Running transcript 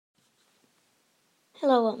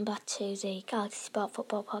Hello, welcome back to the Galaxy Sport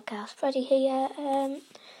Football Podcast. Freddie here.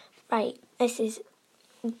 This is,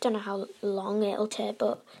 don't know how long it'll take,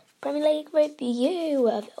 but Premier League review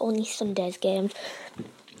of only Sunday's games.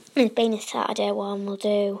 It's been a Saturday one, we'll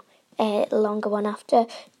do a longer one after.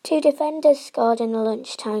 Two defenders scored in the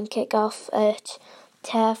lunchtime kick-off at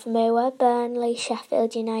Turf Moor, Burnley,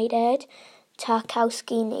 Sheffield United.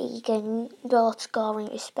 Tarkowski and Egan both scoring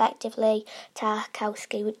respectively.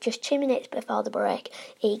 Tarkowski with just 2 minutes before the break,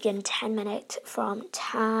 Egan 10 minutes from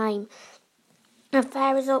time. A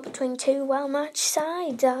fair result between two well-matched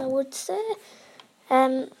sides, I would say.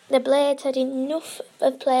 The Blades had enough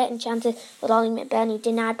of play and chances, with Ollie McBurney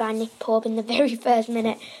denied by Nick Pope in the very first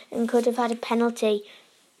minute and could have had a penalty.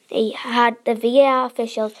 He had the VAR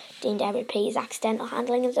officials deemed Eric Peters' accidental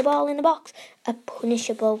handling of the ball in the box a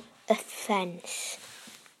punishable offence.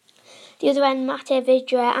 The other end, Mate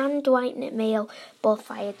Vidra and Dwight McNeil both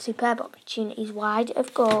fired superb opportunities wide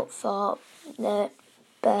of goal for the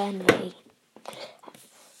Burnley.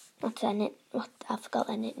 I forgot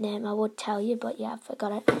their nickname, I would tell you, but yeah, I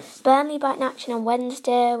forgot it. Burnley back in action on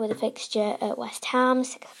Wednesday with a fixture at West Ham,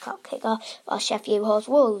 6 o'clock kick-off, while Sheffield host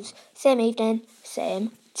Wolves, same evening,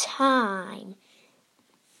 same time.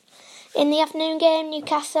 In the afternoon game,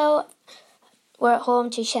 Newcastle were at home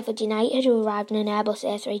to Sheffield United, who arrived in an Airbus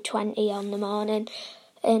A320 on the morning.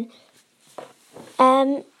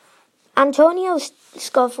 And Antonio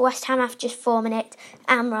scored for West Ham after just 4 minutes.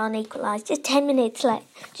 Amron equalised just 15 minutes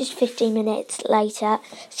later.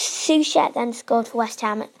 Soucek then scored for West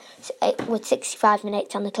Ham with 65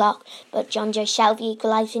 minutes on the clock, but John Joe Shelvey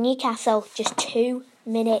equalised for Newcastle just 2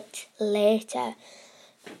 minutes later.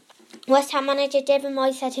 West Ham manager David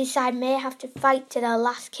Moyes said his side may have to fight to their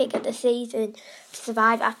last kick of the season to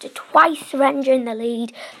survive after twice surrendering the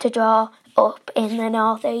lead to draw up in the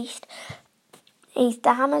North East.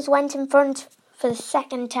 The Hammers went in front for the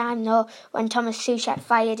second time though when Thomas Soucek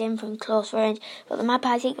fired in from close range, but the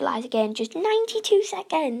Magpies equalised again just 92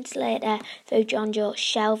 seconds later through John Joe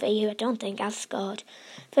Shelvey, who I don't think has scored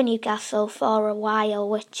for Newcastle for a while,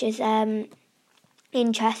 which is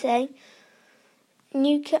interesting.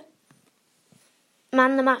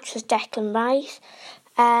 Man the match was Declan Rice.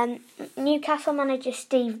 Newcastle manager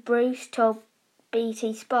Steve Bruce told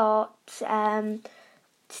BT Sports,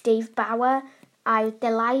 Steve Bauer, "I'm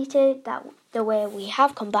delighted that the way we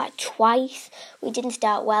have come back twice. We didn't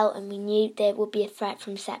start well and we knew there would be a threat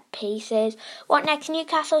from set pieces." What next?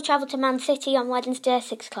 Newcastle travel to Man City on Wednesday,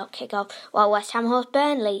 6 o'clock kick-off, while West Ham host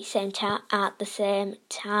Burnley at the same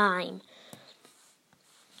time.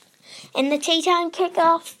 In the tea time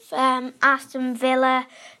kick-off, Aston Villa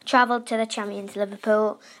travelled to the champions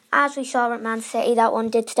Liverpool. As we saw at Man City, that one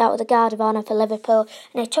did start with a guard of honour for Liverpool,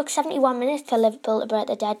 and it took 71 minutes for Liverpool to break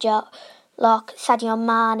the deadlock. Sadio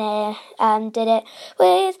Mane did it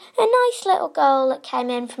with a nice little goal that came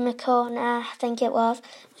in from a corner, I think it was. It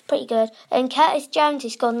was pretty good. And Curtis Jones, who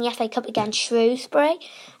scored in the FA Cup against Shrewsbury,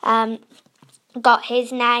 got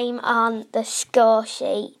his name on the score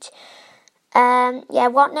sheet.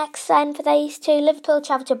 What next then for these two? Liverpool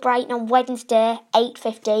travel to Brighton on Wednesday,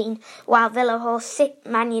 8:15, while Villa host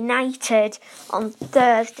Man United on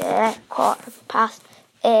Thursday,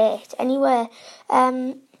 8:15. Anyway,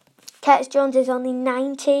 Curtis Jones is only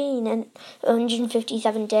 19 and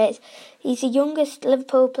 157 days. He's the youngest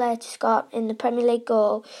Liverpool player to score in the Premier League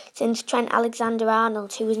goal since Trent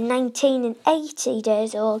Alexander-Arnold, who was 19 and 80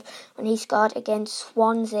 days old when he scored against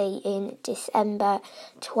Swansea in December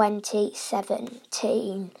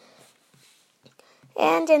 2017.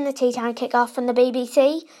 And in the tea time kick-off from the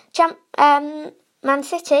BBC, Man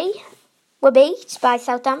City were beat by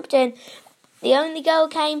Southampton. The only goal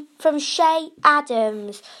came from Shea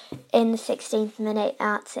Adams in the 16th minute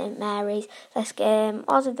at St Mary's. This game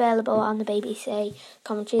was available on the BBC.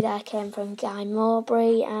 Commentary there came from Guy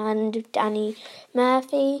Mowbray and Danny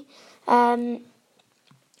Murphy.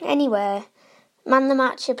 Anyway, man the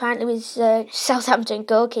match apparently was Southampton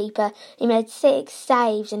goalkeeper. He made 6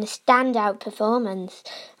 saves in a standout performance,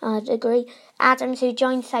 I'd agree. Adams, who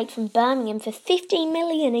joined side from Birmingham for $15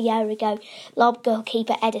 million a year ago, lobbed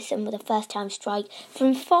goalkeeper Edison with a first-time strike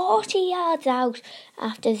from 40 yards out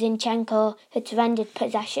after Zinchenko had surrendered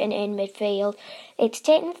possession in midfield. It's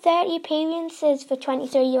taken 30 appearances for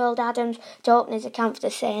 23-year-old Adams to open his account for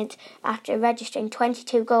the Saints after registering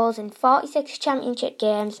 22 goals in 46 championship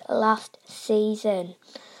games last season.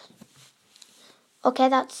 Okay,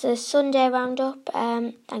 that's the Sunday roundup.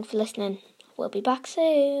 Thanks for listening. We'll be back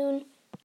soon.